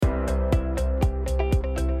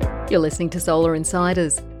You're listening to Solar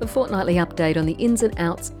Insiders, a fortnightly update on the ins and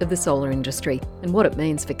outs of the solar industry and what it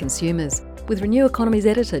means for consumers, with Renew Economy's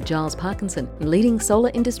editor Giles Parkinson and leading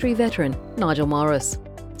solar industry veteran Nigel Morris.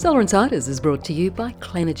 Solar Insiders is brought to you by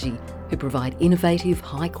Clenergy, who provide innovative,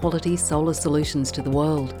 high-quality solar solutions to the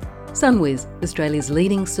world. Sunwiz, Australia's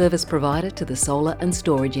leading service provider to the solar and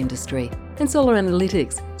storage industry. And Solar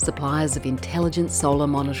Analytics, suppliers of intelligent solar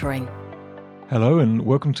monitoring. Hello and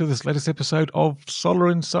welcome to this latest episode of Solar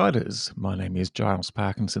Insiders. My name is Giles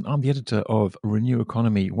Parkinson. I'm the editor of Renew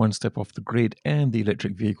Economy, One Step Off the Grid, and the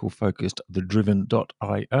electric vehicle focused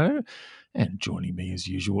TheDriven.io. And joining me as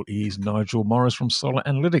usual is Nigel Morris from Solar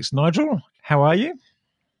Analytics. Nigel, how are you?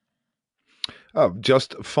 Oh,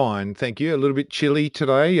 just fine, thank you. A little bit chilly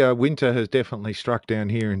today. Winter has definitely struck down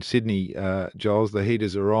here in Sydney, Giles. The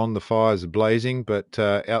heaters are on, the fires are blazing, but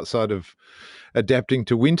outside of adapting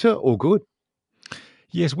to winter, all good.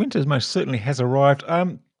 Yes, winter most certainly has arrived.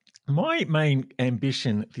 My main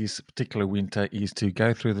ambition this particular winter is to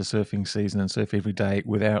go through the surfing season and surf every day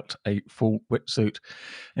without a full wetsuit.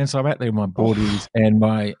 And so I'm out there with my boardies and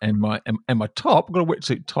my top. I've got a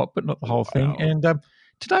wetsuit top, but not the whole thing. And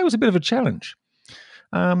today was a bit of a challenge.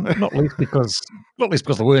 Not least because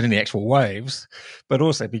there weren't any actual waves, but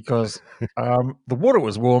also because the water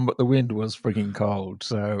was warm, but the wind was freaking cold.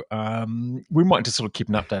 So we might just sort of keep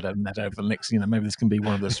an update on that over the next, maybe this can be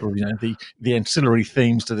one of the sort of, the ancillary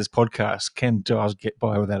themes to this podcast. Can Giles get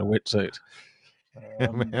by without a wetsuit?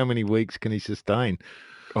 How many weeks can he sustain?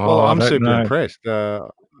 Well, I'm super impressed.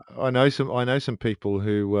 I know some people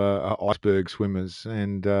who are iceberg swimmers,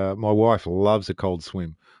 and my wife loves a cold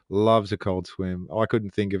swim. I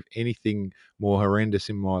couldn't think of anything more horrendous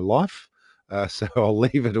in my life. So I'll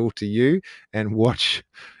leave it all to you and watch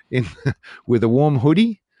with a warm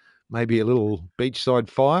hoodie, maybe a little beachside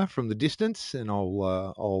fire from the distance, and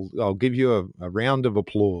I'll give you a round of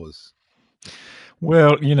applause.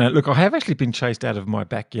 Well, look, I have actually been chased out of my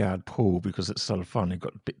backyard pool because it's sort of finally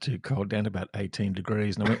got a bit too cold, down to about 18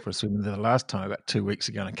 degrees. And I went for a swim there the last time about 2 weeks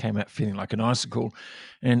ago, and I came out feeling like an icicle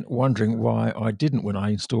and wondering why I didn't, when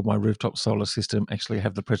I installed my rooftop solar system, actually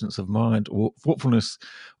have the presence of mind or thoughtfulness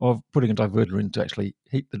of putting a diverter in to actually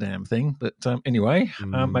heat the damn thing. But anyway,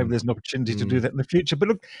 maybe there's an opportunity to do that in the future. But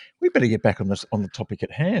look, we better get back on the topic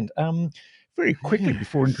at hand. Very quickly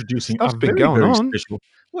before introducing Stuff's been going on. special.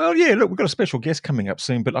 Well, yeah, look, we've got a special guest coming up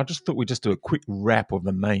soon, but I just thought we'd just do a quick wrap of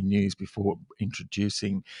the main news before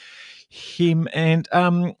introducing him. And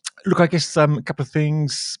look, I guess a couple of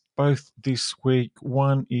things both this week.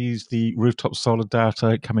 One is the rooftop solar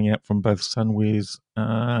data coming out from both Sunwiz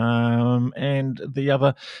and the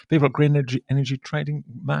other people at Green Energy Trading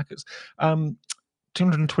Markets.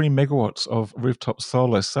 220 megawatts of rooftop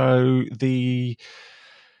solar. So the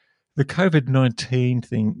COVID-19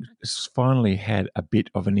 thing has finally had a bit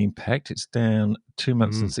of an impact. It's down 2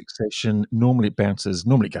 months in succession. Normally it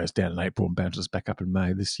goes down in April and bounces back up in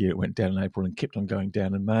May. This year it went down in April and kept on going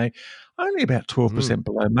down in May. Only about 12%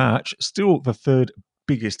 below March. Still the third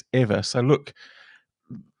biggest ever. So look,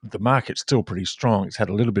 the market's still pretty strong. It's had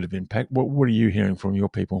a little bit of impact. What are you hearing from your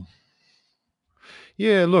people?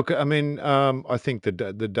 Yeah, look, I mean, I think the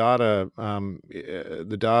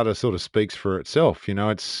data sort of speaks for itself.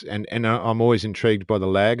 It's and I'm always intrigued by the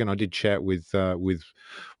lag. And I did chat with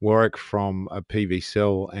Warwick from PV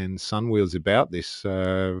Cell and Sunwheels about this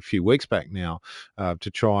a few weeks back now, to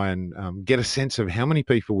try and get a sense of how many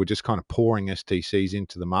people were just kind of pouring STCs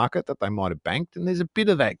into the market that they might have banked. And there's a bit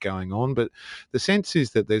of that going on, but the sense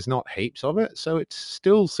is that there's not heaps of it. So it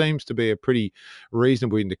still seems to be a pretty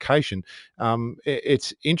reasonable indication.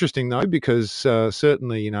 It's interesting though, because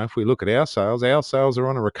certainly, if we look at our sales are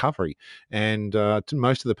on a recovery, and to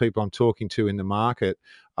most of the people I'm talking to in the market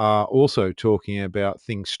are also talking about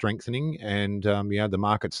things strengthening, and the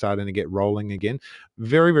market starting to get rolling again.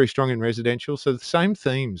 Very, very strong in residential. So the same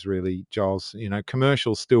themes really, Giles.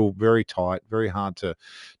 Commercial still very tight, very hard to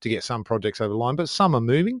get some projects over the line, but some are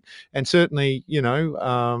moving, and certainly,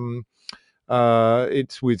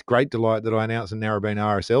 it's with great delight that I announce that Narrabeen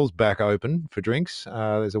RSL's back open for drinks.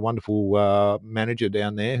 There's a wonderful manager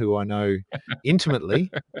down there who I know intimately,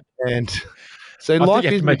 and so life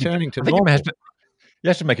is returning to normal. You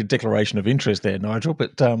have to make a declaration of interest there, Nigel,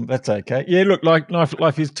 but that's okay. Yeah, look, like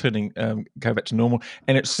life is turning, go back to normal,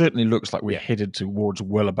 and it certainly looks like we're headed towards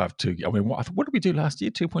well above 2. I mean, what did we do last year?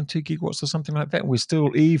 2.2 gigawatts or something like that. We're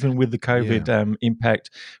still, even with the COVID impact,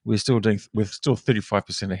 we're still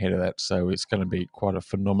 35% ahead of that. So it's going to be quite a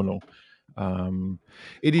phenomenal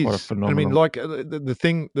It Quite a is. I mean, phenomenal. like the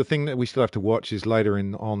thing that we still have to watch is later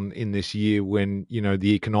in this year when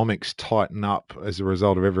the economics tighten up as a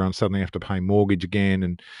result of everyone suddenly have to pay mortgage again,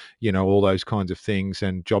 and all those kinds of things,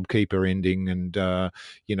 and JobKeeper ending, and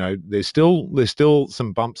there's still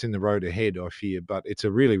some bumps in the road ahead, I fear, but it's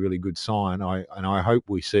a really really good sign. I hope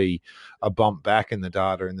we see a bump back in the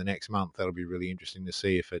data in the next month. That'll be really interesting to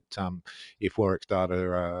see if Warwick's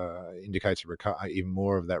data indicates even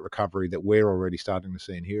more of that recovery that we're already starting to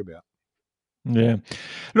see and hear about. Yeah.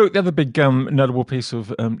 Look, the other big notable piece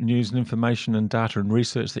of news and information and data and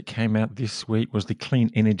research that came out this week was the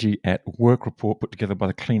Clean Energy at Work report put together by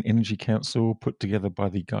the Clean Energy Council, put together by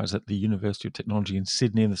the guys at the University of Technology in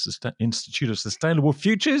Sydney and the Institute of Sustainable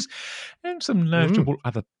Futures, and some notable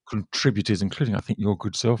other contributors, including, I think, your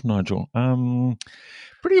good self, Nigel.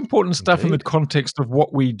 Pretty important stuff in the Indeed. context of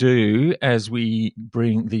what we do as we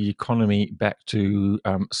bring the economy back to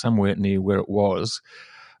somewhere near where it was.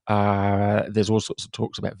 There's all sorts of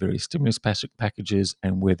talks about various stimulus packages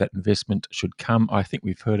and where that investment should come. I think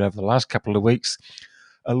we've heard over the last couple of weeks,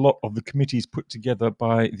 a lot of the committees put together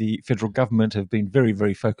by the federal government have been very,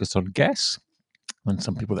 very focused on gas. And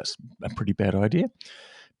some people, that's a pretty bad idea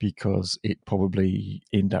because it probably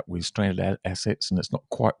end up with stranded assets, and it's not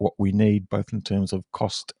quite what we need, both in terms of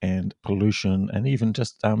cost and pollution, and even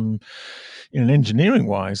just in an engineering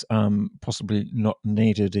wise, possibly not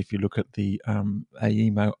needed if you look at the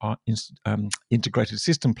AEMO integrated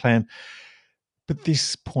system plan. But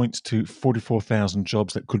this points to 44,000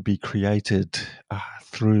 jobs that could be created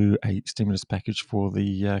through a stimulus package for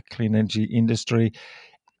the clean energy industry.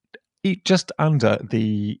 Just under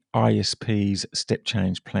the ISP's step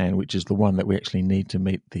change plan, which is the one that we actually need to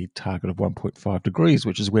meet the target of 1.5 degrees,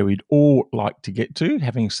 which is where we'd all like to get to,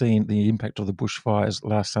 having seen the impact of the bushfires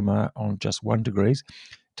last summer on just 1 degree.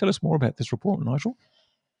 Tell us more about this report, Nigel.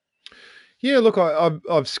 Yeah, look,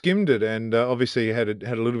 I've skimmed it, and obviously had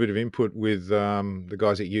a little bit of input with the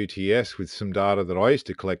guys at UTS with some data that I used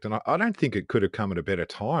to collect, and I don't think it could have come at a better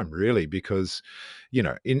time, really, because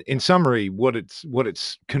in summary, what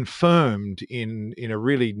it's confirmed in a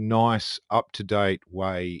really nice, up to date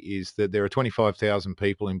way is that there are 25,000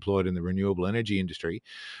 people employed in the renewable energy industry,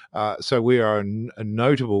 so we are a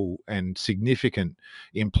notable and significant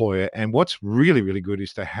employer. And what's really really good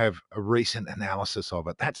is to have a recent analysis of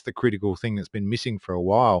it. That's the critical thing that's been missing for a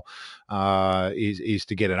while, is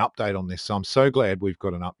to get an update on this. So I'm so glad we've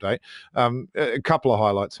got an update. A couple of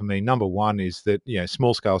highlights for me. Number one is that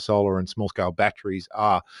small scale solar and small scale batteries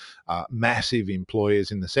are massive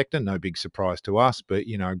employers in the sector. No big surprise to us, but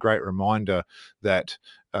a great reminder that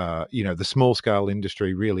the small scale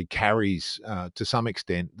industry really carries to some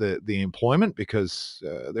extent the employment, because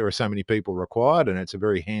there are so many people required, and it's a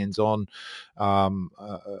very hands-on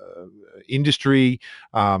industry.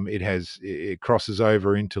 It crosses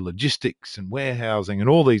over into logistics and warehousing and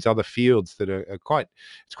all these other fields that are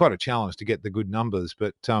it's quite a challenge to get the good numbers.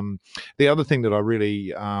 But the other thing that I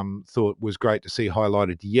really thought was great to see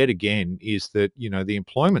highlighted yet again is that the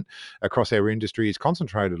employment across our industry is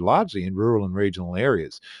concentrated largely in rural and regional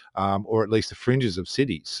areas, or at least the fringes of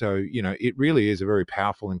cities. So it really is a very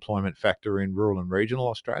powerful employment factor in rural and regional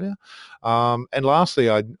Australia. And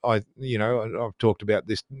lastly, I've talked about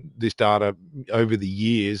this data over the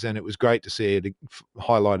years, and it was great to see it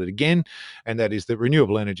highlighted again, and that is that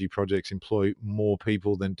renewable energy projects employ more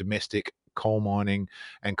people than domestic coal mining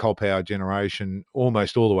and coal power generation,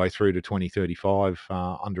 almost all the way through to 2035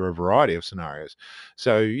 under a variety of scenarios.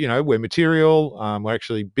 So, we're material. We're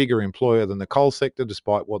actually bigger employer than the coal sector,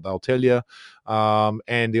 despite what they'll tell you,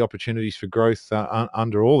 and the opportunities for growth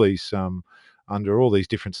under all these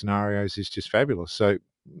different scenarios is just fabulous. So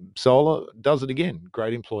solar does it again.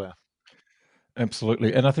 Great employer.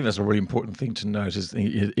 Absolutely. And I think that's a really important thing to note is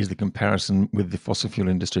the comparison with the fossil fuel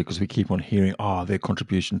industry, because we keep on hearing, their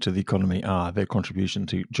contribution to the economy, their contribution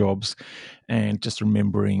to jobs. And just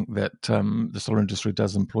remembering that the solar industry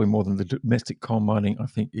does employ more than the domestic coal mining, I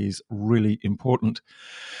think is really important.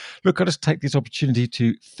 Look, I just take this opportunity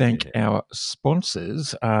to thank our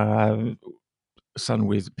sponsors.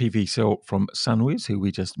 SunWiz PV Cell from SunWiz, who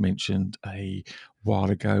we just mentioned a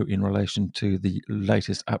while ago in relation to the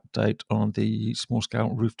latest update on the small-scale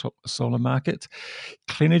rooftop solar market.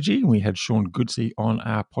 Cleanergy, we had Sean Goodsey on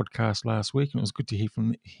our podcast last week, and it was good to hear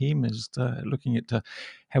from him as looking at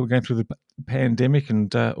how we're going through the pandemic,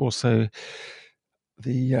 and also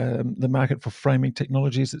the market for framing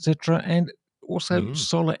technologies, etc., and also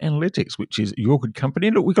Solar Analytics, which is your good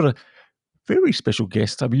company. Look, we've got Very special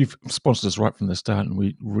guest. You've sponsored us right from the start, and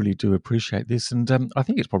we really do appreciate this. And I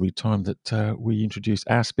think it's probably time that we introduce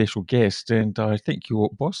our special guest. And I think your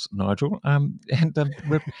boss, Nigel, Stefan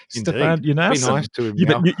Indeed. Be Younason. nice to him You,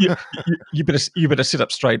 now. you better sit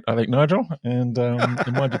up straight, I think, Nigel, and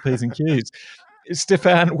mind your P's and Q's.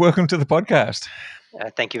 Stefan, welcome to the podcast.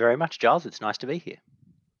 Thank you very much, Giles. It's nice to be here.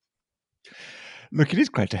 Look, it is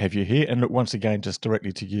great to have you here. And look, once again, just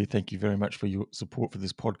directly to you, thank you very much for your support for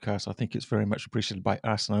this podcast. I think it's very much appreciated by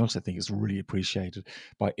us. And I also think it's really appreciated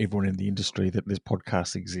by everyone in the industry that this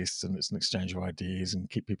podcast exists and it's an exchange of ideas and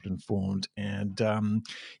keep people informed and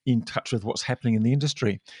in touch with what's happening in the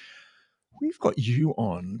industry. We've got you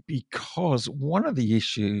on because one of the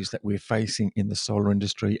issues that we're facing in the solar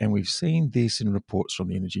industry, and we've seen this in reports from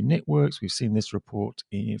the energy networks, we've seen this report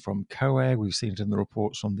from COAG, we've seen it in the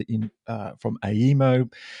reports from from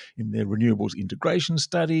AEMO, in their renewables integration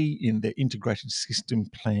study, in their integrated system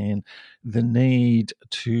plan, the need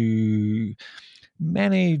to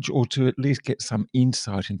manage or to at least get some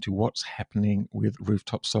insight into what's happening with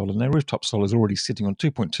rooftop solar. Now, rooftop solar is already sitting on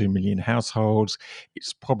 2.2 million households.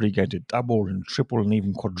 It's probably going to double and triple and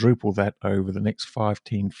even quadruple that over the next 5,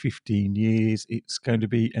 10, 15 years. It's going to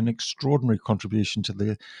be an extraordinary contribution to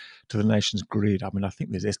the nation's grid. I mean, I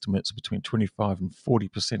think there's estimates between 25 and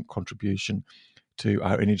 40% contribution to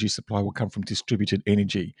our energy supply will come from distributed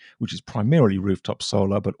energy, which is primarily rooftop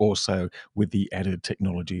solar, but also with the added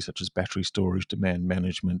technologies such as battery storage, demand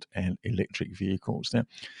management, and electric vehicles. Now,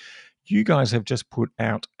 you guys have just put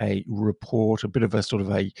out a report, a bit of a sort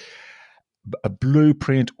of a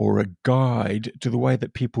blueprint or a guide to the way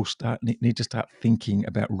that people need to start thinking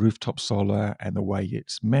about rooftop solar and the way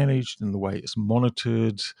it's managed and the way it's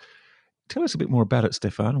monitored. Tell us a bit more about it,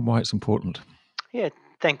 Stefan, and why it's important. Yeah,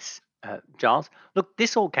 thanks, Giles. Look,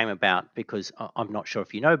 this all came about because I'm not sure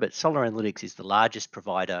if you know, but Solar Analytics is the largest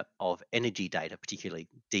provider of energy data, particularly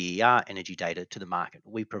DER energy data, to the market.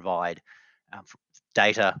 We provide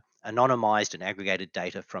data, anonymized and aggregated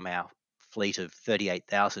data from our fleet of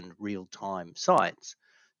 38,000 real-time sites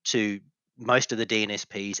to most of the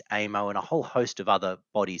DNSPs, AEMO, and a whole host of other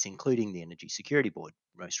bodies, including the Energy Security Board,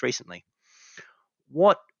 most recently.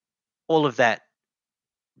 What all of that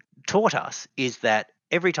taught us is that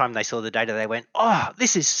every time they saw the data, they went, oh,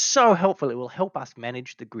 this is so helpful. It will help us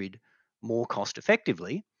manage the grid more cost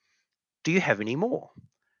effectively. Do you have any more?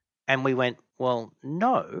 And we went, well,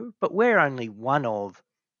 no, but we're only one of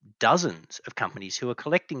dozens of companies who are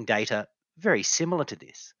collecting data very similar to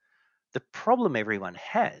this. The problem everyone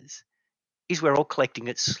has is we're all collecting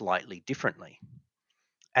it slightly differently.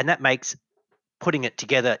 And that makes putting it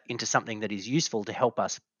together into something that is useful to help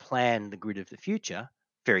us plan the grid of the future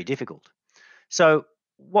very difficult. So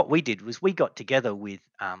what we did was we got together with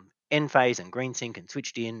Enphase and GreenSync and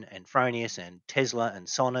Switched-In and Fronius and Tesla and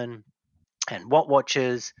Sonnen and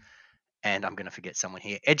WattWatchers, and I'm going to forget someone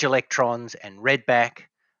here, Edge Electrons and Redback.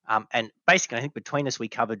 And basically, I think between us, we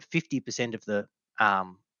covered 50% of the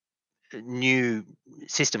new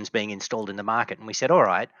systems being installed in the market. And we said, all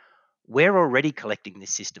right, we're already collecting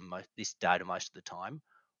this data most of the time.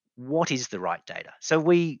 What is the right data? So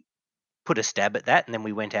we put a stab at that, and then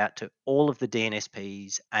we went out to all of the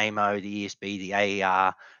DNSPs, AEMO, the ESB, the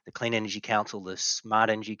AER, the Clean Energy Council, the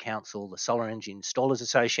Smart Energy Council, the Solar Energy Installers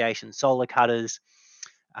Association, Solar Cutters,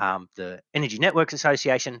 the Energy Networks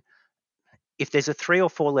Association. If there's a 3 or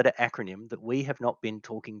 4 letter acronym that we have not been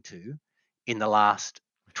talking to in the last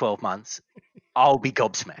 12 months, I'll be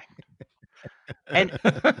gobsmacked. And to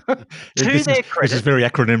their credit, this is very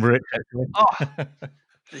acronym rich, actually.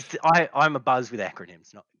 I'm a buzz with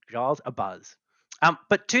acronyms, not Giles, a buzz.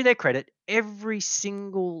 But to their credit, every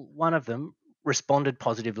single one of them responded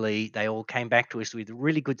positively. They all came back to us with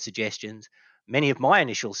really good suggestions. Many of my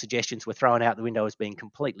initial suggestions were thrown out the window as being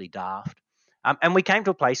completely daft. And we came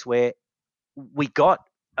to a place where we got,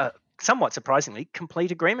 somewhat surprisingly,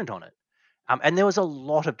 complete agreement on it. And there was a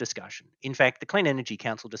lot of discussion. In fact, the Clean Energy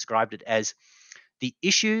Council described it as the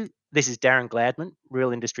issue. This is Darren Gladman,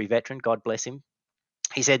 real industry veteran, God bless him.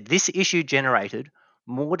 He said this issue generated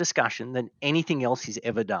more discussion than anything else he's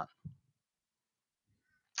ever done,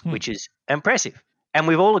 which is impressive. And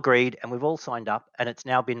we've all agreed and we've all signed up, and it's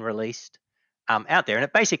now been released out there. And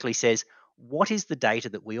it basically says, what is the data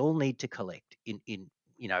that we all need to collect in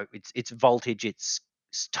its voltage, its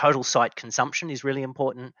total site consumption is really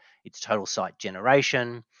important. It's total site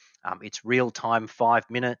generation, it's real time 5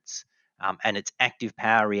 minutes, and it's active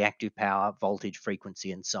power, reactive power, voltage,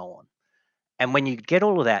 frequency, and so on. And when you get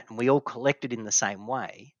all of that and we all collect it in the same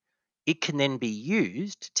way, it can then be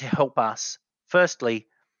used to help us, firstly,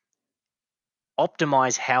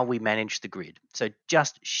 optimize how we manage the grid. So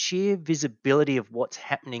just sheer visibility of what's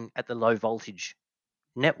happening at the low voltage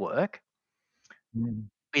network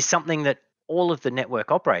is something that all of the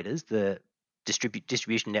network operators, the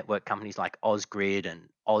distribution network companies like Ausgrid and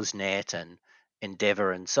AusNet and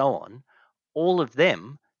Endeavour and so on, all of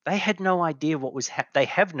them, they had no idea what was they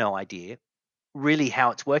have no idea really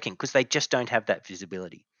how it's working because they just don't have that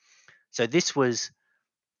visibility. So this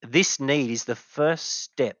need is the first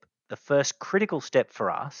step, the first critical step for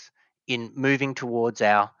us in moving towards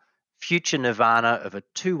our future nirvana of a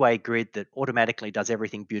two-way grid that automatically does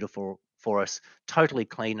everything beautiful for us, totally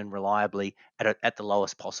clean and reliably at the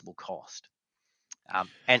lowest possible cost.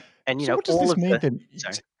 And you So know, what does all this of mean the then?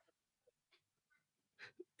 sorry.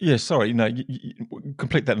 Yeah, sorry. No, you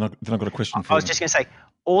complete that, and then I've got a question I for was you. just going to say,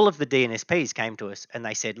 all of the DNSPs came to us and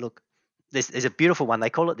they said, look, there's a beautiful one. They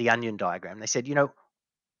call it the onion diagram. They said, you know,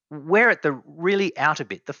 we're at the really outer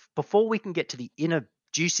bit. Before we can get to the inner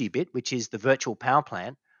juicy bit, which is the virtual power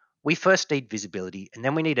plant, we first need visibility, and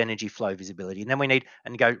then we need energy flow visibility, and then we need,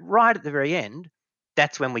 and go right at the very end,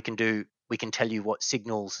 that's when we can tell you what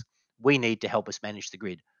signals we need to help us manage the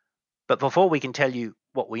grid. But before we can tell you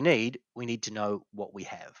what we need to know what we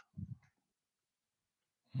have.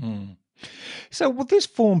 So will this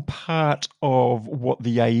form part of what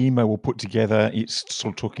the AEMO will put together? It's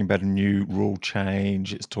sort of talking about a new rule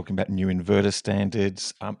change. It's talking about new inverter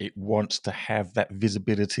standards. It wants to have that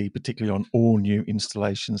visibility, particularly on all new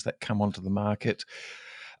installations that come onto the market.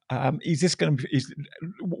 Is this going to be?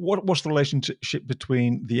 What's the relationship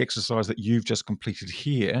between the exercise that you've just completed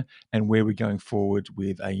here and where we're going forward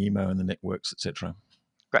with AEMO and the networks, etc.?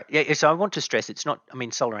 Great. Yeah, so I want to stress it's not, I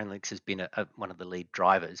mean, Solar Analytics has been one of the lead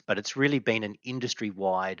drivers, but it's really been an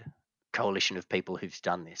industry-wide coalition of people who've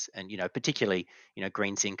done this. And, you know, particularly, you know,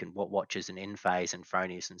 GreenSync and WattWatchers and Enphase and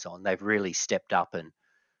Fronius and so on, they've really stepped up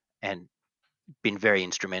and been very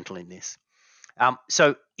instrumental in this.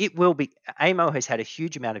 So it will be, AEMO has had a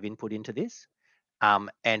huge amount of input into this,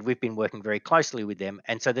 and we've been working very closely with them.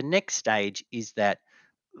 And so the next stage is that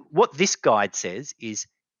what this guide says is,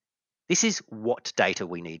 this is what data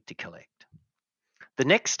we need to collect. The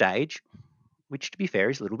next stage, which to be fair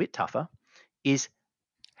is a little bit tougher, is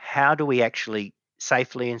how do we actually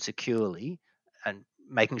safely and securely, and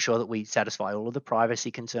making sure that we satisfy all of the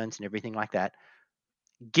privacy concerns and everything like that,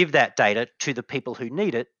 give that data to the people who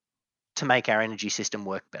need it to make our energy system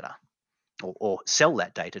work better, or sell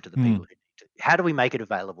that data to the people who need it. How do we make it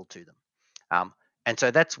available to them? And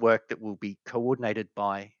so that's work that will be coordinated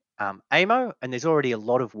by AEMO, and there's already a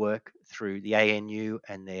lot of work through the ANU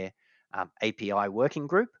and their API working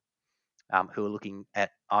group, who are looking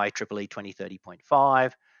at IEEE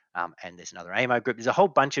 2030.5, and there's another AEMO group. There's a whole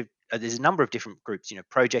bunch of, there's a number of different groups, you know,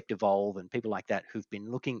 Project Evolve and people like that who've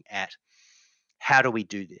been looking at how do we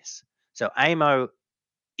do this. So AEMO,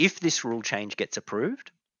 if this rule change gets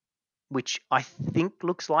approved, which I think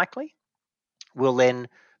looks likely, will then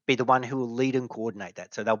be the one who will lead and coordinate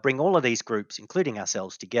that. So they'll bring all of these groups, including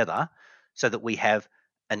ourselves, together so that we have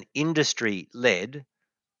an industry-led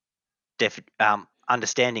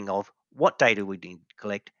understanding of what data we need to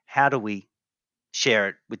collect, how do we share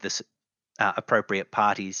it with the appropriate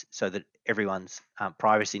parties so that everyone's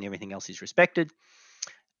privacy and everything else is respected.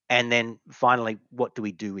 And then finally, what do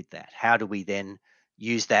we do with that? How do we then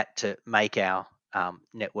use that to make our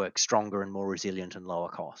network stronger and more resilient and lower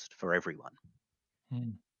cost for everyone?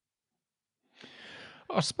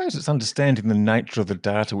 I suppose it's understanding the nature of the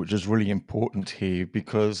data, which is really important here,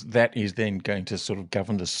 because that is then going to sort of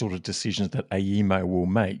govern the sort of decisions that AEMO will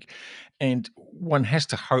make. And one has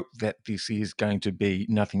to hope that this is going to be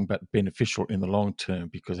nothing but beneficial in the long term,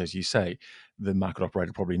 because, as you say, the market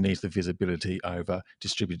operator probably needs the visibility over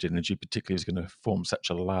distributed energy, particularly is going to form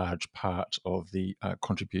such a large part of the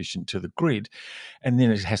contribution to the grid. And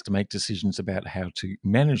then it has to make decisions about how to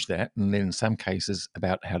manage that, and then in some cases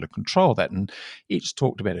about how to control that. And it's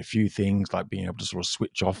talked about a few things like being able to sort of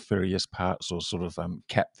switch off various parts or sort of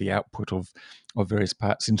cap the output of various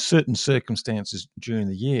parts in certain circumstances during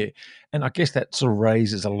the year. And I guess that sort of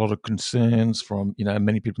raises a lot of concerns from, you know,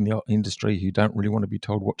 many people in the industry who don't really want to be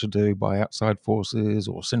told what to do by outside forces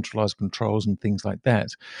or centralized controls and things like that.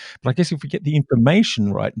 But I guess if we get the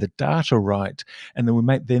information right, the data right, and then we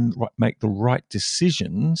make the right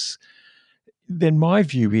decisions, then my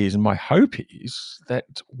view is, and my hope is, that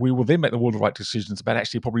we will then make all the right decisions about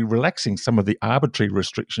actually probably relaxing some of the arbitrary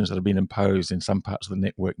restrictions that have been imposed in some parts of the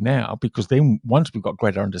network now, because then once we've got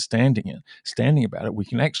greater understanding about it, we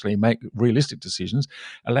can actually make realistic decisions,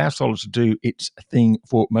 allow solar to do its thing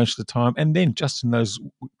for most of the time, and then just in those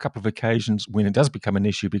couple of occasions when it does become an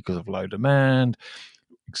issue because of low demand,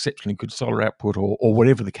 exceptionally good solar output or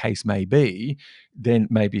whatever the case may be, then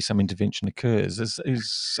maybe some intervention occurs.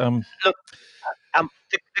 Look,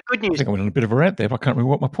 the good I news think I went on a bit of a rant there, but I can't remember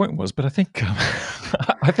what my point was. But I think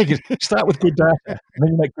I think it's start with good data, and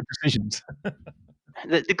then you make good decisions.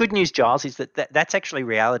 the good news, Giles, is that's actually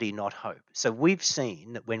reality, not hope. So we've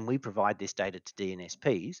seen that when we provide this data to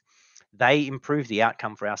DNSPs, they improve the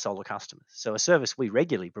outcome for our solar customers. So a service we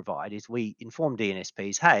regularly provide is we inform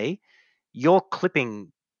DNSPs, hey, you're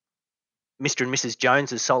clipping Mr. and Mrs.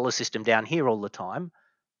 Jones's solar system down here all the time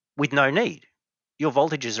with no need. Your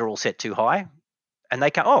voltages are all set too high, and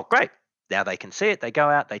they can, oh, great. Now they can see it. They go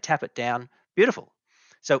out, they tap it down. Beautiful.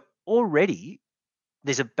 So already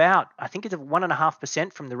there's about, I think it's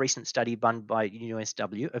 1.5% from the recent study done by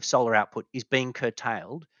USW of solar output is being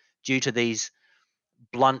curtailed due to these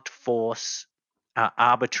blunt force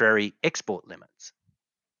arbitrary export limits.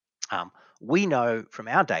 We know from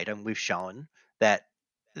our data, and we've shown that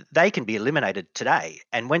they can be eliminated today.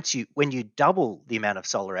 And when you double the amount of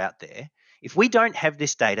solar out there, if we don't have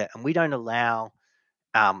this data and we don't allow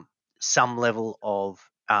some level of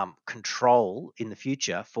control in the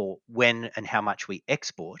future for when and how much we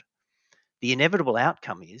export, the inevitable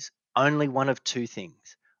outcome is only one of two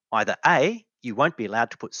things. Either A, you won't be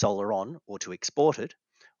allowed to put solar on or to export it,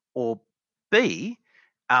 or B,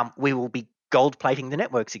 we will be gold plating the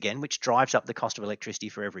networks again, which drives up the cost of electricity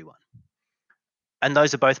for everyone. And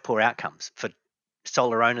those are both poor outcomes for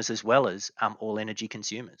solar owners as well as all energy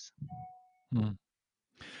consumers.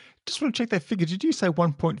 Just want to check that figure. Did you say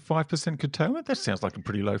 1.5% curtailment? That sounds like a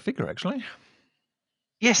pretty low figure, actually.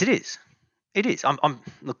 Yes, it is. It is.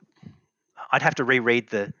 Look, I'd have to reread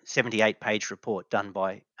the 78-page report done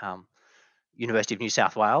by University of New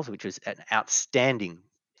South Wales, which was an outstanding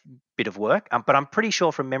bit of work. But I'm pretty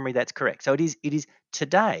sure from memory that's correct. So it is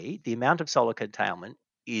today, the amount of solar curtailment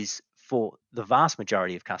is, for the vast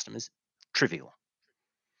majority of customers, trivial.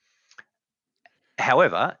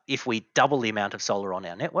 However, if we double the amount of solar on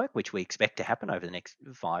our network, which we expect to happen over the next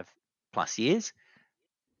 5+ years,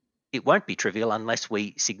 it won't be trivial unless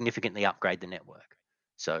we significantly upgrade the network.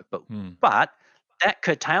 So, but that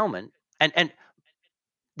curtailment, and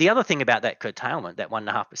the other thing about that curtailment, that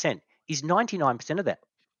 1.5%, is 99% of that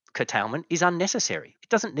curtailment is unnecessary. It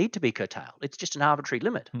doesn't need to be curtailed. It's just an arbitrary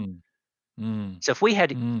limit. So if we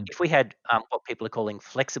had what people are calling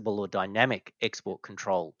flexible or dynamic export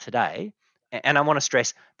control today, and I want to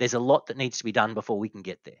stress there's a lot that needs to be done before we can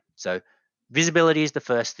get there. So visibility is the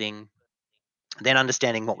first thing, then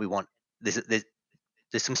understanding what we want. There's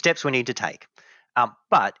some steps we need to take.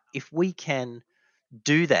 But if we can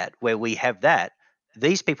do that where we have that,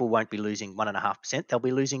 these people won't be losing 1.5%. They'll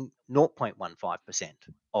be losing 0.15%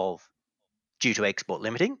 of due to export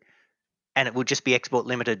limiting. And it will just be export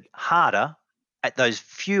limited harder at those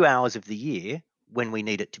few hours of the year when we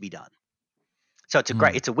need it to be done. So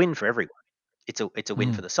it's a win for everyone. It's a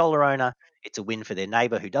win for the solar owner. It's a win for their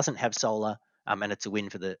neighbor who doesn't have solar, and it's a win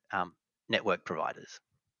for the network providers.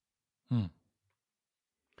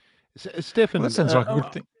 Stefan, Well, that sounds like a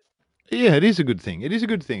good thing. Yeah, it is a good thing. It is a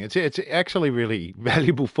good thing. It's actually really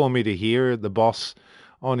valuable for me to hear the boss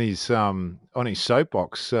on his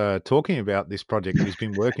soapbox talking about this project that he's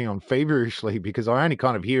been working on feverishly, because I only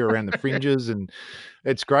kind of hear around the fringes, and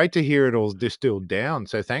it's great to hear it all distilled down.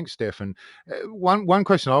 So thanks, Stefan. One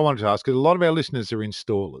question I wanted to ask, because a lot of our listeners are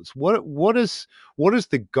installers. What is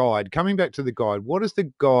the guide? Coming back to the guide, what does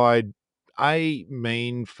the guide A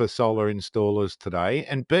mean for solar installers today,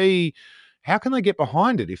 and B, how can they get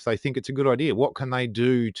behind it if they think it's a good idea? What can they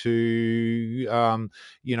do to,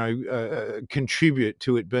 contribute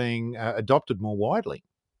to it being adopted more widely?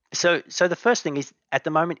 So the first thing is, at the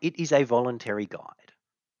moment, it is a voluntary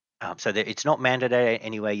guide. So that it's not mandated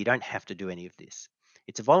anywhere. You don't have to do any of this.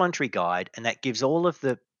 It's a voluntary guide, and that gives all of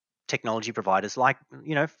the technology providers like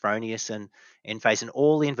Fronius and Enphase and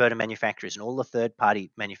all the inverter manufacturers and all the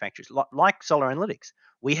third-party manufacturers like Solar Analytics.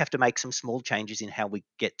 We have to make some small changes in how we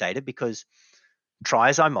get data, because try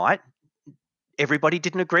as I might, everybody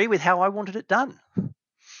didn't agree with how I wanted it done.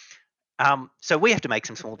 So we have to make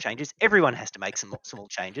some small changes. Everyone has to make some small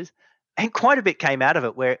changes. And quite a bit came out of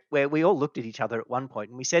it where we all looked at each other at one point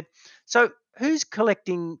and we said, so who's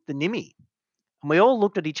collecting the NIMI? And we all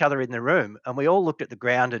looked at each other in the room, and we all looked at the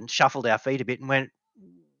ground and shuffled our feet a bit and went,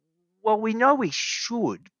 well, we know we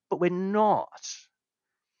should, but we're not.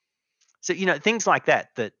 So, things like that,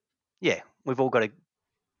 yeah, we've all got to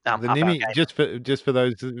The NIMI, just for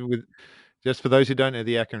those with Just for those who don't know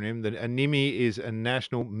the acronym, a NIMI is a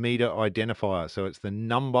National Meter Identifier. So it's the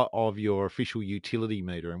number of your official utility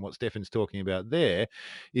meter. And what Stefan's talking about there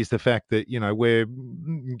is the fact that,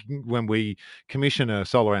 when we commission a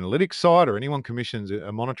solar analytics site, or anyone commissions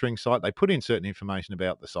a monitoring site, they put in certain information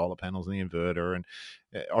about the solar panels and the inverter and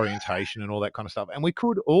orientation and all that kind of stuff. And we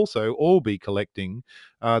could also all be collecting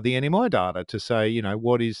the NMI data to say,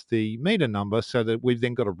 what is the meter number, so that we've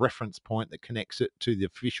then got a reference point that connects it to the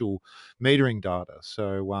official metering data.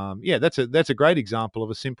 So that's a great example of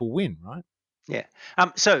a simple win, right? Yeah.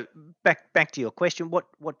 So back to your question,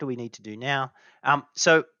 what do we need to do now?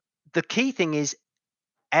 So the key thing is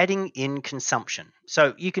adding in consumption.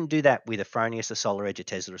 So you can do that with a Fronius, a SolarEdge, a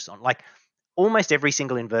Tesla, or so on. Like almost every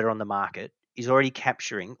single inverter on the market is already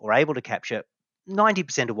capturing or able to capture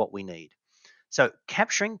 90% of what we need. So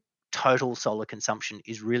capturing total solar consumption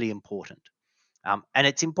is really important. And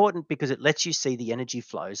it's important because it lets you see the energy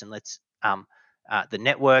flows and lets the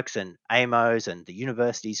networks and AMOs and the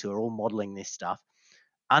universities who are all modeling this stuff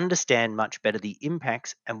understand much better the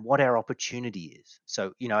impacts and what our opportunity is.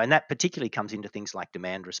 So, and that particularly comes into things like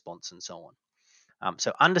demand response and so on.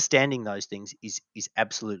 So understanding those things is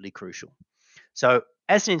absolutely crucial. So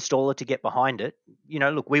as an installer, to get behind it,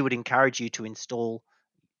 look, we would encourage you to install,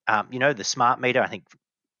 the smart meter. I think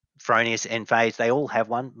Fronius, Enphase, they all have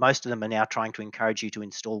one. Most of them are now trying to encourage you to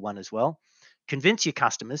install one as well. Convince your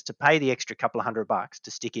customers to pay the extra couple of $100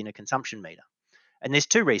 to stick in a consumption meter. And there's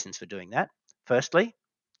two reasons for doing that. Firstly,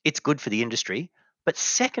 it's good for the industry, but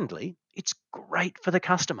secondly, it's great for the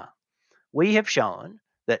customer. We have shown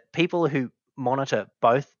that people who monitor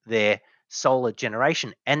both their solar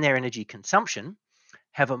generation and their energy consumption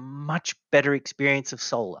have a much better experience of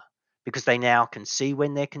solar, because they now can see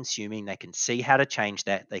when they're consuming, they can see how to change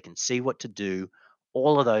that, they can see what to do,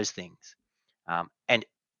 all of those things. And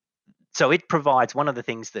so it provides, one of the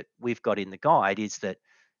things that we've got in the guide is that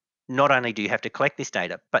not only do you have to collect this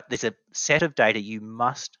data, but there's a set of data you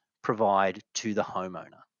must provide to the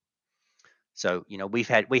homeowner. So, we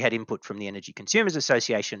had input from the Energy Consumers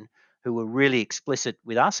Association, who were really explicit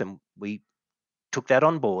with us, and we took that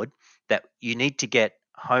on board, that you need to get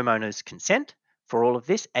homeowners' consent for all of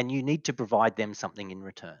this, and you need to provide them something in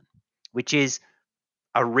return, which is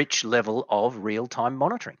a rich level of real-time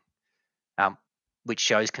monitoring, which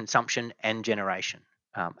shows consumption and generation.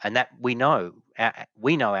 And that we know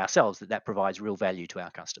ourselves that provides real value to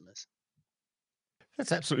our customers.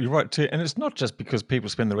 That's absolutely right too, and it's not just because people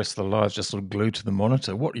spend the rest of their lives just sort of glued to the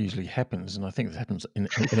monitor. What usually happens, and I think it happens in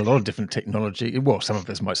a lot of different technology. Well, some of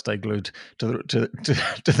us might stay glued to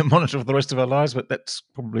the monitor for the rest of our lives, but that's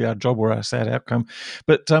probably our job or our sad outcome.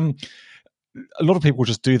 But a lot of people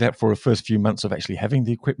just do that for the first few months of actually having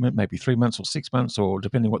the equipment, maybe 3 months or 6 months, or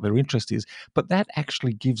depending what their interest is. But that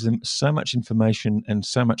actually gives them so much information and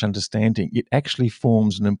so much understanding. It actually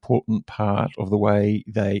forms an important part of the way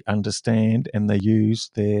they understand and they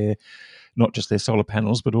use not just their solar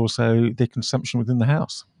panels, but also their consumption within the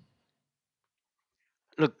house.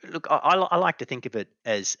 Look, I like to think of it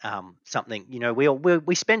as something,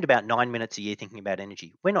 we spend about 9 minutes a year thinking about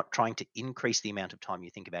energy. We're not trying to increase the amount of time you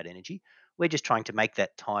think about energy. We're just trying to make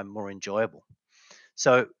that time more enjoyable.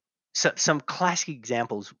 So some classic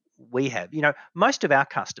examples we have, most of our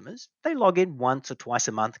customers, they log in once or twice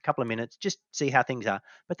a month, a couple of minutes, just see how things are,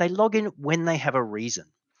 but they log in when they have a reason.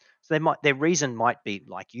 So their reason might be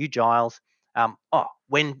like you, Giles.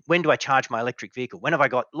 When do I charge my electric vehicle? When have I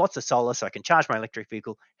got lots of solar so I can charge my electric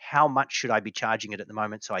vehicle? How much should I be charging it at the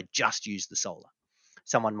moment so I just use the solar?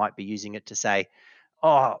 Someone might be using it to say,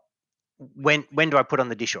 when do I put on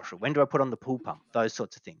the dishwasher? When do I put on the pool pump? Those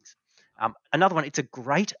sorts of things. Another one, it's a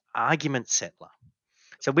great argument settler.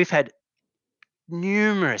 So we've had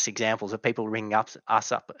numerous examples of people ringing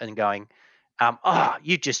us up and going,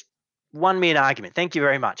 you just won me an argument. Thank you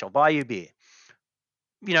very much. I'll buy you a beer.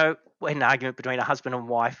 We had an argument between a husband and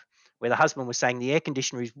wife where the husband was saying the air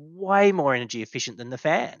conditioner is way more energy efficient than the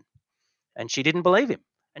fan. And she didn't believe him.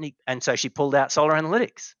 And so she pulled out solar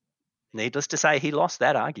analytics. Needless to say, he lost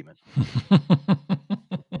that argument.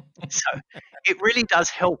 So it really does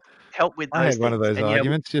help with those I had one of things. those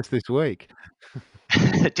arguments just this week.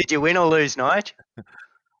 Did you win or lose, Nige?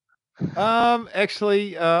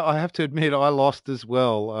 Actually, I have to admit I lost as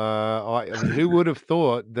well. I mean, who would have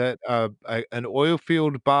thought that an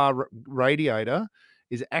oil-filled bar radiator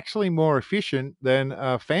is actually more efficient than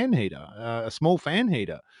a fan heater, a small fan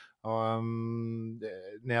heater?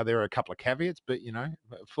 Now there are a couple of caveats, but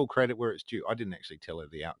full credit where it's due. I didn't actually tell her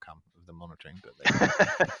the outcome of the monitoring,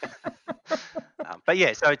 but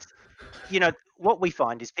yeah, so it's what we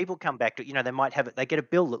find is people come back to they might have it. They get a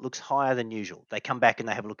bill that looks higher than usual. They come back and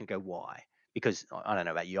they have a look and go, why? because I don't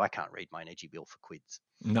know about you, I can't read my energy bill for quids.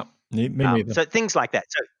 No, me neither. So things like that.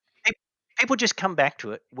 So people just come back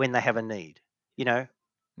to it when they have a need, you know.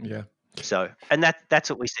 Yeah. So, and that's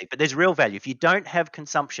what we see. But there's real value. If you don't have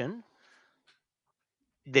consumption,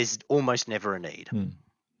 there's almost never a need.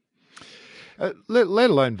 Let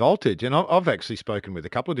alone voltage. And I've actually spoken with a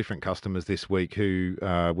couple of different customers this week who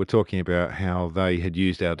were talking about how they had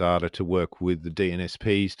used our data to work with the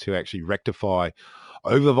DNSPs to actually rectify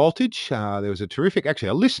over voltage. There was a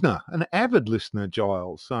listener, an avid listener,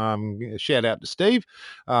 Giles. Shout out to Steve,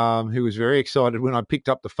 who was very excited when I picked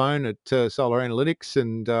up the phone at Solar Analytics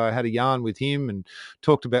and had a yarn with him and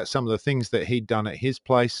talked about some of the things that he'd done at his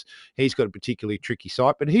place. He's got a particularly tricky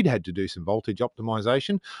site, but he'd had to do some voltage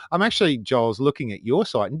optimization. I'm actually, Giles, looking at your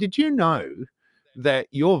site, and did you know that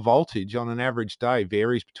your voltage on an average day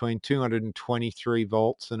varies between 223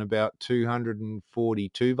 volts and about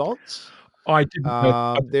 242 volts? I didn't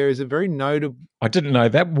know. There is a very notable. I didn't know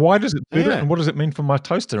that. Why does it do that? Yeah. And what does it mean for my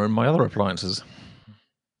toaster and my other appliances?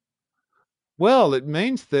 Well, it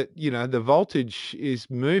means that, the voltage is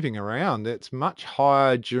moving around. It's much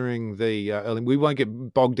higher during the early. We won't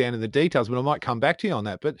get bogged down in the details, but I might come back to you on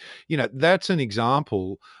that. But, that's an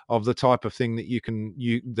example of the type of thing that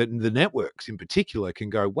that the networks in particular can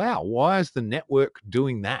go, wow, why is the network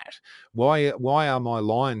doing that? Why are my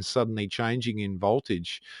lines suddenly changing in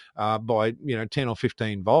voltage by, 10 or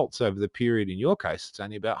 15 volts over the period? In your case, it's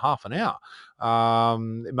only about half an hour.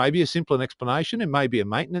 It may be a simple explanation. It may be a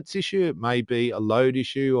maintenance issue. It may be a load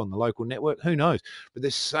issue on the local network. Who knows? But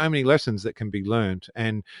there's so many lessons that can be learned.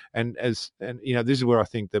 And this is where I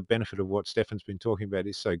think the benefit of what Stefan's been talking about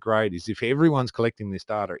is so great. Is if everyone's collecting this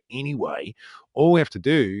data anyway, all we have to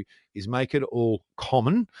do is make it all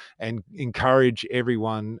common and encourage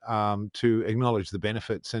everyone to acknowledge the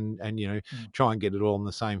benefits and try and get it all in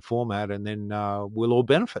the same format, and then we'll all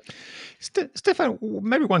benefit. Stefan,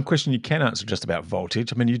 maybe one question you can answer just about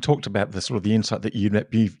voltage. I mean, you talked about the sort of the insight that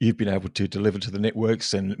you've been able to deliver to the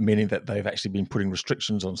networks, and meaning that they've actually been putting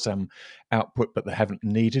restrictions on some output, but they haven't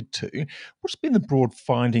needed to. What's been the broad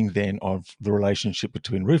finding then of the relationship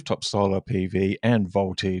between rooftop solar PV and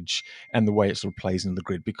voltage and the way it sort of plays in the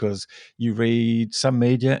grid? Because you read some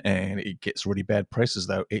media and it gets really bad press as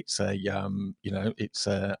though it's a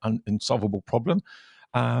insolvable problem.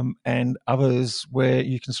 And others where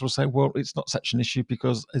you can sort of say, well, it's not such an issue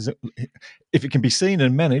because if it can be seen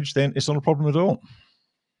and managed, then it's not a problem at all.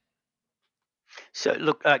 So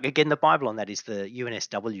look, again, the Bible on that is the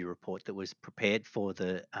UNSW report that was prepared for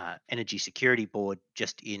the Energy Security Board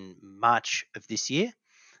just in March of this year.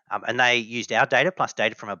 And they used our data plus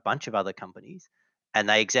data from a bunch of other companies, and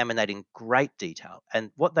they examined that in great detail.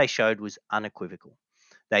 And what they showed was unequivocal.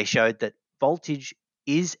 They showed that voltage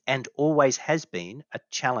is and always has been a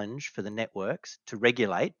challenge for the networks to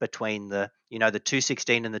regulate between the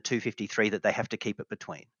 216 and the 253 that they have to keep it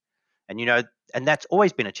between. And that's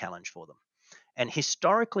always been a challenge for them. And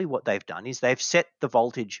historically what they've done is they've set the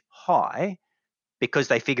voltage high because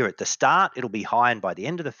they figure at the start it'll be high and by the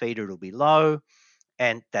end of the feeder it'll be low,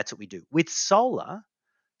 and that's what we do. With solar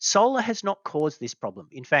has not caused this problem.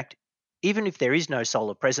 In fact, even if there is no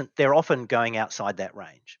solar present, they're often going outside that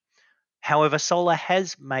range. However, solar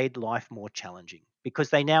has made life more challenging because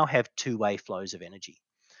they now have two-way flows of energy.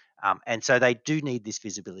 And so they do need this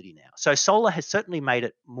visibility now. So solar has certainly made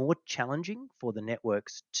it more challenging for the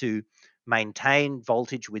networks to maintain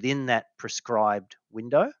voltage within that prescribed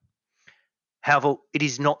window. However, it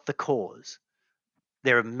is not the cause.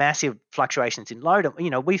 There are massive fluctuations in load.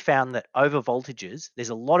 We found that there's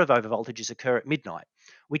a lot of overvoltages occur at midnight,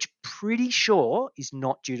 which pretty sure is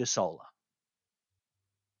not due to solar.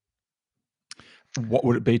 What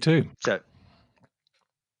would it be too? So,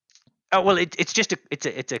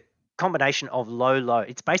 it's a combination of low load.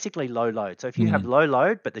 It's basically low load. So if you have low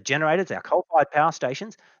load, but the generators, our coal-fired power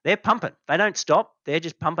stations, they're pumping. They don't stop. They're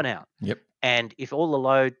just pumping out. Yep. And if all the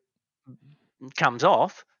load comes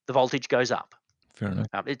off, the voltage goes up. Fair enough.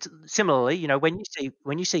 It's similarly, when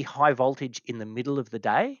you see high voltage in the middle of the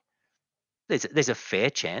day, there's a fair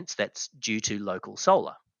chance that's due to local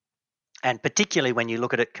solar, and particularly when you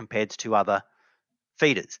look at it compared to other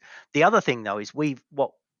feeders. The other thing though is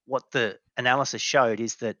what the analysis showed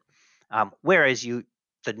is that whereas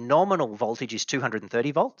the nominal voltage is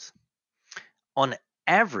 230 volts, on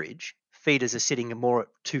average feeders are sitting more at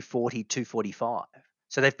 240, 245.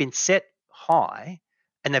 So they've been set high,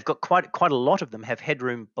 and they've got quite a lot of them have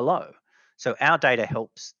headroom below. So our data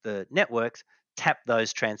helps the networks tap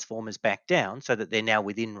those transformers back down so that they're now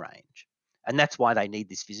within range. And that's why they need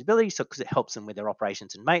this visibility, because it helps them with their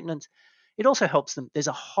operations and maintenance. It also helps them. There's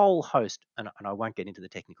a whole host, and I won't get into the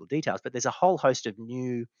technical details, but there's a whole host of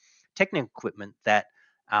new technical equipment that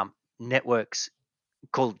networks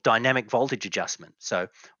called dynamic voltage adjustment. So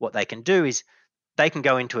what they can do is they can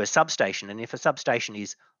go into a substation, and if a substation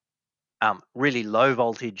is really low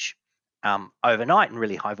voltage overnight and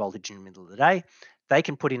really high voltage in the middle of the day, they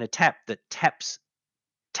can put in a tap that taps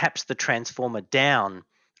the transformer down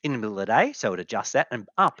in the middle of the day, so it adjusts that, and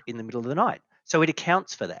up in the middle of the night. So it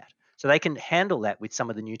accounts for that. So they can handle that with some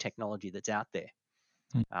of the new technology that's out there.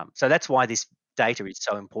 So that's why this data is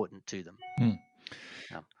so important to them.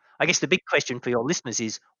 I guess the big question for your listeners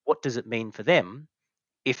is, what does it mean for them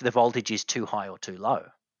if the voltage is too high or too low?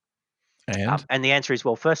 And the answer is,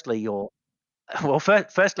 well, firstly,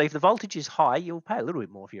 if the voltage is high, you'll pay a little bit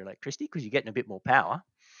more for your electricity because you're getting a bit more power.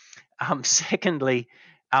 Secondly,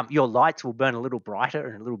 your lights will burn a little brighter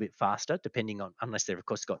and a little bit faster, depending on, unless they've of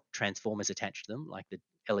course got transformers attached to them, like the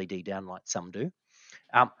LED downlights some do.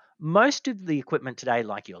 Most of the equipment today,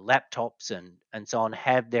 like your laptops and so on,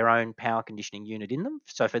 have their own power conditioning unit in them.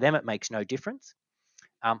 So for them, it makes no difference.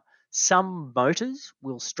 Some motors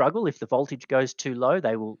will struggle. If the voltage goes too low,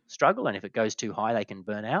 they will struggle. And if it goes too high, they can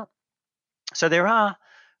burn out. So there are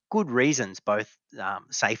good reasons, both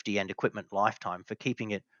safety and equipment lifetime, for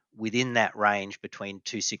keeping it within that range between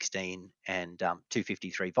 216 and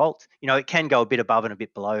 253 volts. It can go a bit above and a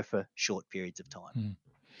bit below for short periods of time.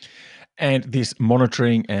 And this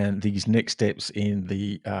monitoring and these next steps in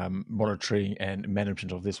the monitoring and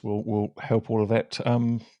management of this will help all of that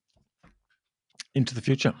into the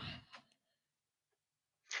future.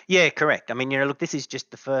 Yeah, correct. I mean, look, this is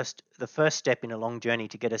just the first step in a long journey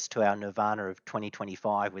to get us to our nirvana of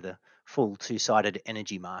 2025 with a full two-sided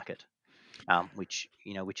energy market, which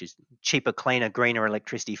is cheaper, cleaner, greener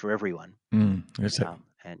electricity for everyone. So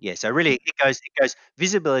really, it goes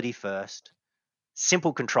visibility first,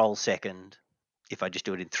 simple control second, if I just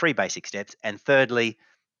do it in 3 basic steps, and thirdly,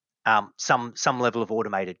 some level of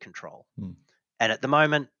automated control. And at the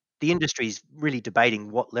moment, the industry is really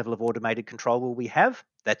debating what level of automated control will we have.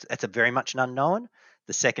 That's a very much an unknown.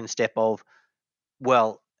 The second step of,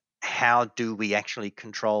 well, how do we actually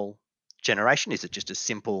control generation? Is it just a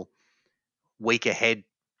simple week ahead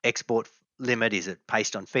export limit? Is it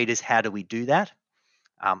based on feeders? How do we do that?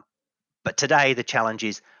 But today the challenge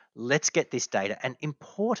is, let's get this data, and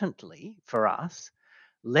importantly for us,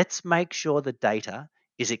 let's make sure the data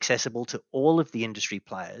is accessible to all of the industry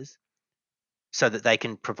players so that they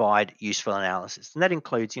can provide useful analysis. And that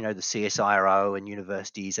includes, the CSIRO and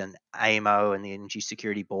universities and AEMO and the Energy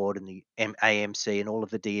Security Board and the AMC and all of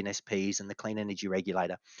the DNSPs and the Clean Energy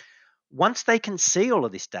Regulator. Once they can see all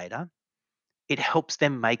of this data, it helps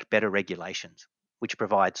them make better regulations, which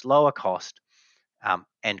provides lower cost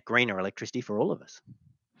and greener electricity for all of us.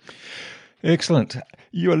 Excellent.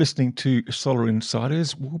 You are listening to Solar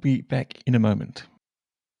Insiders. We'll be back in a moment.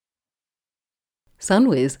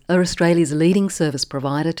 SunWiz are Australia's leading service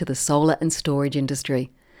provider to the solar and storage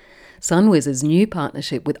industry. SunWiz's new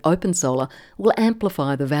partnership with OpenSolar will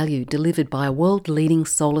amplify the value delivered by a world-leading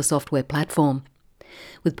solar software platform.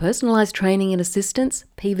 With personalised training and assistance,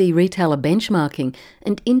 PV retailer benchmarking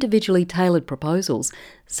and individually tailored proposals,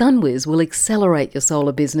 SunWiz will accelerate your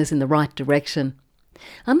solar business in the right direction.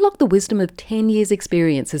 Unlock the wisdom of 10 years'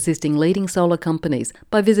 experience assisting leading solar companies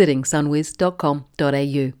by visiting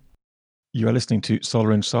sunwiz.com.au. You are listening to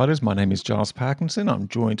Solar Insiders. My name is Giles Parkinson. I'm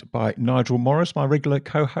joined by Nigel Morris, my regular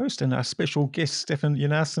co-host, and our special guest, Stefan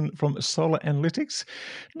Yonassen from Solar Analytics.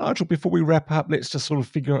 Nigel, before we wrap up, let's just sort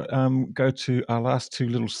of go to our last 2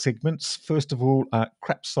 little segments. First of all,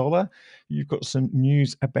 Crap Solar. You've got some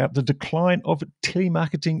news about the decline of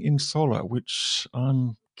telemarketing in solar, which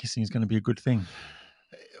I'm guessing is going to be a good thing.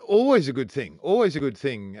 Always a good thing. Always a good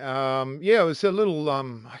thing. It was a little. I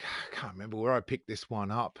can't remember where I picked this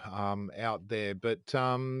one up out there, but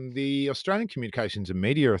the Australian Communications and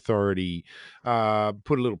Media Authority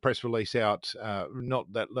put a little press release out,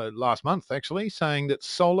 not that last month actually, saying that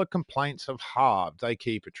solar complaints have halved. They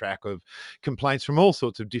keep a track of complaints from all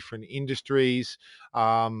sorts of different industries,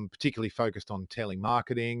 particularly focused on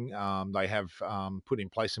telemarketing. They have put in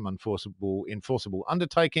place some enforceable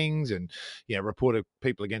undertakings and reported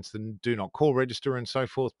people against the do not call register and so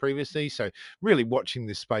forth previously. So really watching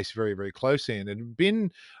this space very, very closely, and it had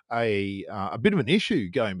been a bit of an issue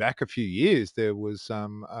going back a few years. There was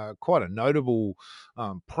quite a notable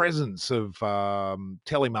presence of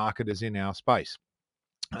telemarketers in our space.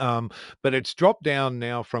 But it's dropped down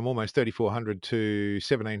now from almost 3,400 to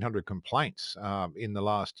 1,700 complaints in the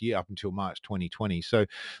last year up until March 2020. So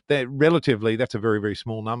that's a very, very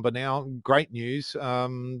small number now. Great news.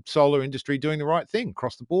 Solar industry doing the right thing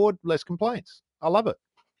across the board. Less complaints. I love it.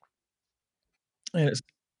 Yes.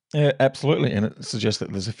 Yeah, absolutely. And it suggests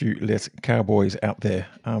that there's a few less cowboys out there,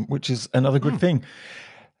 which is another good thing.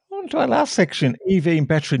 On to our last section, EV and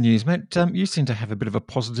battery news. Matt, you seem to have a bit of a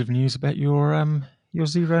positive news about your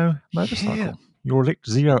Zero motorcycle, your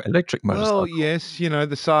Zero electric motorcycle. Well, yes,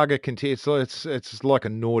 the saga continues. It's like a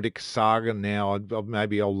Nordic saga now.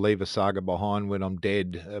 Maybe I'll leave a saga behind when I'm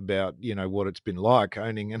dead about what it's been like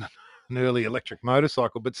owning an early electric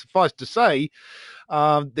motorcycle. But suffice to say,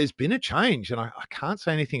 there's been a change, and I can't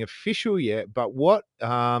say anything official yet. But what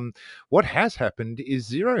has happened is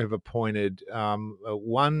Zero have appointed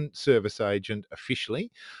one service agent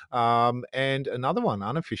officially, and another one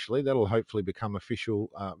unofficially. That'll hopefully become official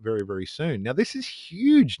very, very soon. Now, this is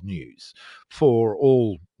huge news for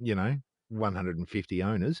all 150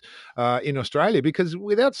 owners in Australia, because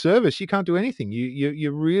without service you can't do anything.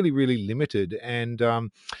 You're really, really limited, and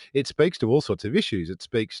it speaks to all sorts of issues. It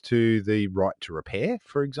speaks to the right to repair,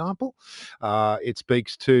 for example. It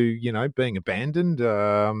speaks to being abandoned.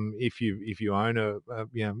 If you own a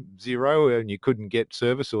Zero and you couldn't get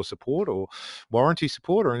service or support or warranty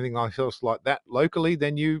support or anything else like that locally,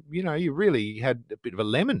 then you really had a bit of a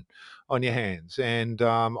lemon on your hands. And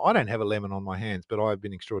I don't have a lemon on my hands, but I've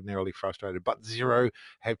been extraordinarily frustrated. But Zero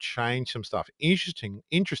have changed some stuff.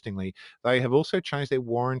 Interestingly, they have also changed their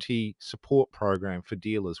warranty support program for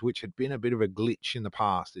dealers, which had been a bit of a glitch in the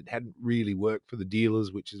past. It hadn't really worked for the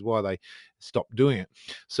dealers, which is why they stopped doing it.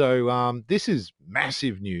 So this is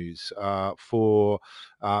massive news for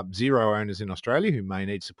Zero owners in Australia who may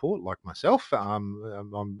need support, like myself. I'm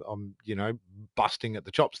busting at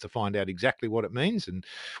the chops to find out exactly what it means and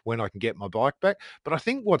when I can get my bike back. But I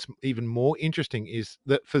think what's even more interesting is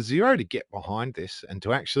that for Zero to get behind this and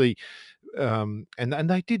to actually and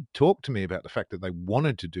they did talk to me about the fact that they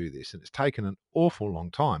wanted to do this, and it's taken an awful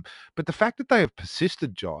long time. But the fact that they have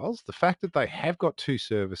persisted, Giles, the fact that they have got two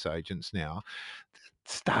service agents now,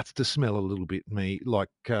 starts to smell a little bit like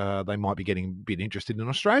they might be getting a bit interested in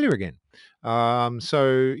Australia again.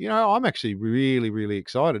 So I'm actually really, really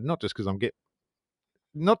excited, not just because I'm getting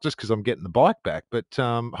the bike back, but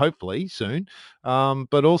hopefully soon.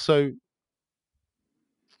 But also,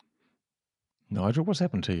 Nigel, what's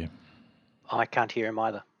happened to you? I can't hear him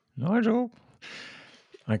either. Nigel?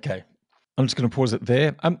 Okay. I'm just going to pause it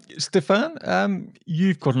there. Stefan,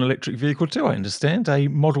 you've got an electric vehicle too, I understand, a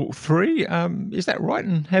Model 3. Is that right?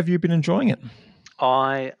 And have you been enjoying it?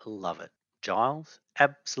 I love it, Giles.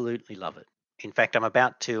 Absolutely love it. In fact, I'm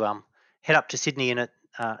about to head up to Sydney in it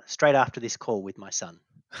straight after this call with my son.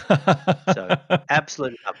 So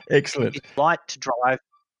absolutely love it. Excellent. It's light to drive,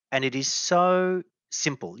 and it is so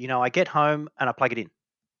simple. I get home and I plug it in.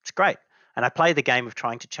 It's great. And I play the game of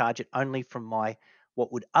trying to charge it only from my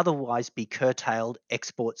what would otherwise be curtailed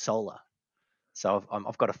export solar. So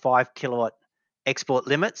I've got a 5 kilowatt export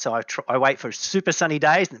limit. So I wait for super sunny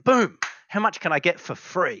days and boom, how much can I get for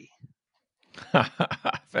free?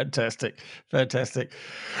 Fantastic.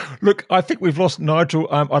 Look, I think we've lost Nigel.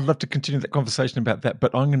 I'd love to continue that conversation about that,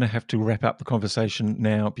 but I'm going to have to wrap up the conversation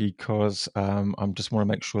now because I just want to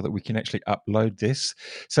make sure that we can actually upload this.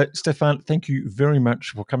 So, Stefan, thank you very much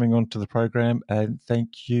for coming on to the program, and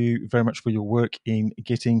thank you very much for your work in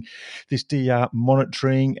getting this DER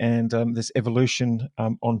monitoring and this evolution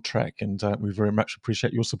on track. And we very much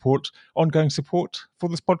appreciate your ongoing support for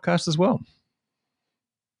this podcast as well.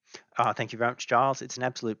 Thank you very much, Giles. It's an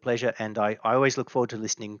absolute pleasure. And I always look forward to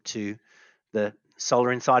listening to the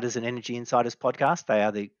Solar Insiders and Energy Insiders podcast. They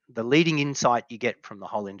are the leading insight you get from the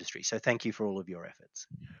whole industry. So thank you for all of your efforts.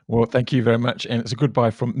 Well, thank you very much. And it's a goodbye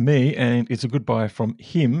from me, and it's a goodbye from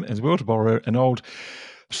him as well, to borrow an old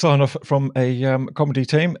sign-off from a comedy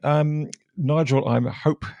team. Nigel, I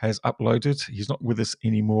hope, has uploaded. He's not with us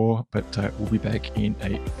anymore, but we'll be back in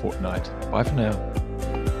a fortnight. Bye for now.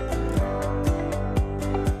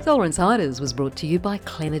 Solar Insiders was brought to you by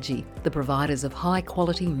Clenergy, the providers of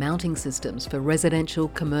high-quality mounting systems for residential,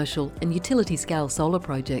 commercial and utility-scale solar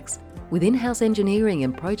projects. With in-house engineering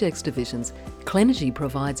and projects divisions, Clenergy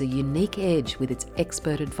provides a unique edge with its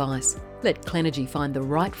expert advice. Let Clenergy find the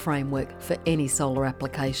right framework for any solar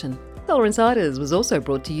application. Solar Insiders was also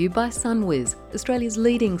brought to you by SunWiz, Australia's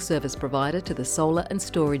leading service provider to the solar and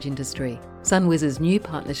storage industry. SunWiz's new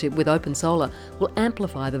partnership with Open Solar will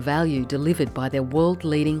amplify the value delivered by their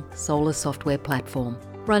world-leading solar software platform.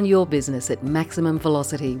 Run your business at maximum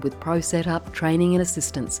velocity with pro setup, training and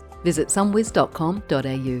assistance. Visit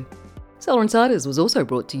sunwiz.com.au. Solar Insiders was also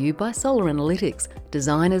brought to you by Solar Analytics,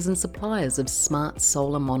 designers and suppliers of smart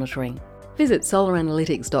solar monitoring. Visit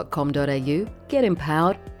solaranalytics.com.au, get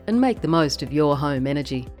empowered and make the most of your home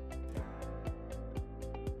energy.